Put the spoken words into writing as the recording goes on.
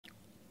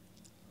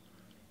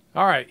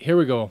All right, here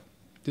we go.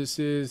 This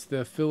is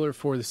the filler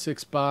for the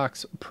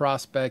 6-box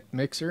prospect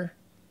mixer.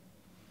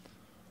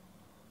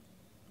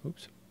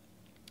 Oops.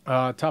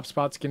 Top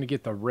spot's going to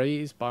get the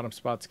Rays. Bottom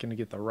spot's going to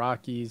get the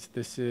Rockies.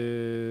 This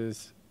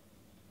is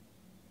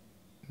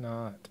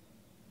not.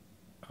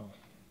 Oh.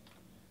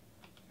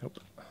 Nope.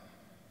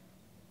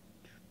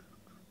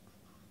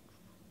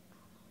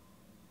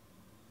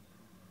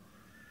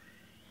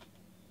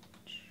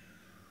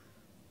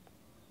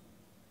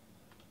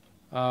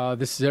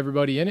 This is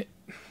everybody in it.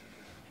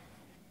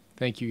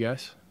 Thank you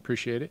guys.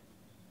 Appreciate it.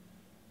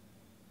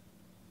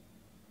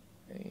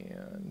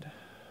 And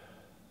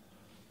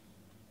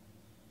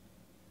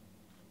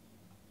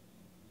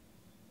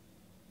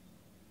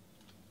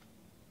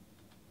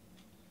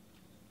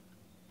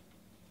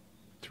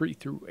three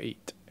through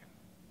 8.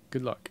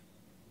 Good luck.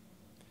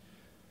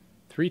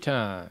 3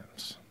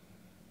 times.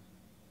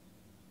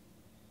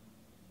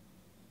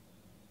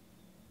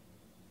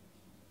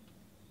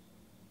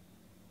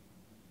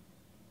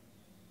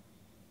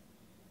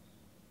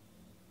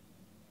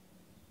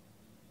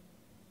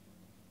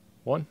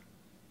 One,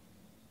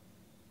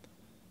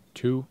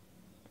 2,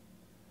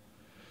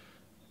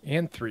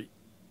 and 3.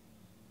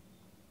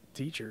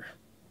 Teacher.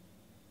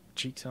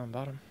 Cheeks on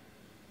bottom.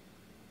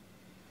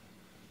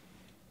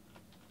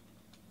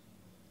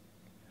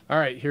 All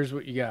right, here's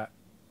what you got.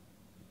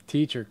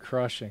 Teacher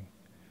crushing.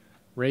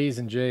 Rays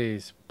and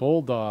Jays.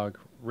 Bulldog.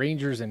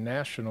 Rangers and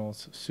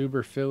Nationals.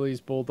 Suber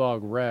Phillies.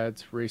 Bulldog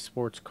Reds. Ray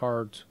Sports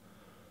Cards.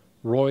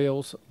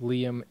 Royals.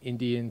 Liam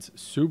Indians.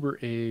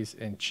 Suber A's.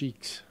 And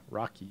Cheeks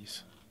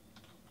Rockies.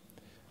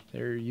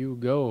 There you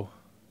go.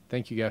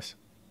 Thank you guys.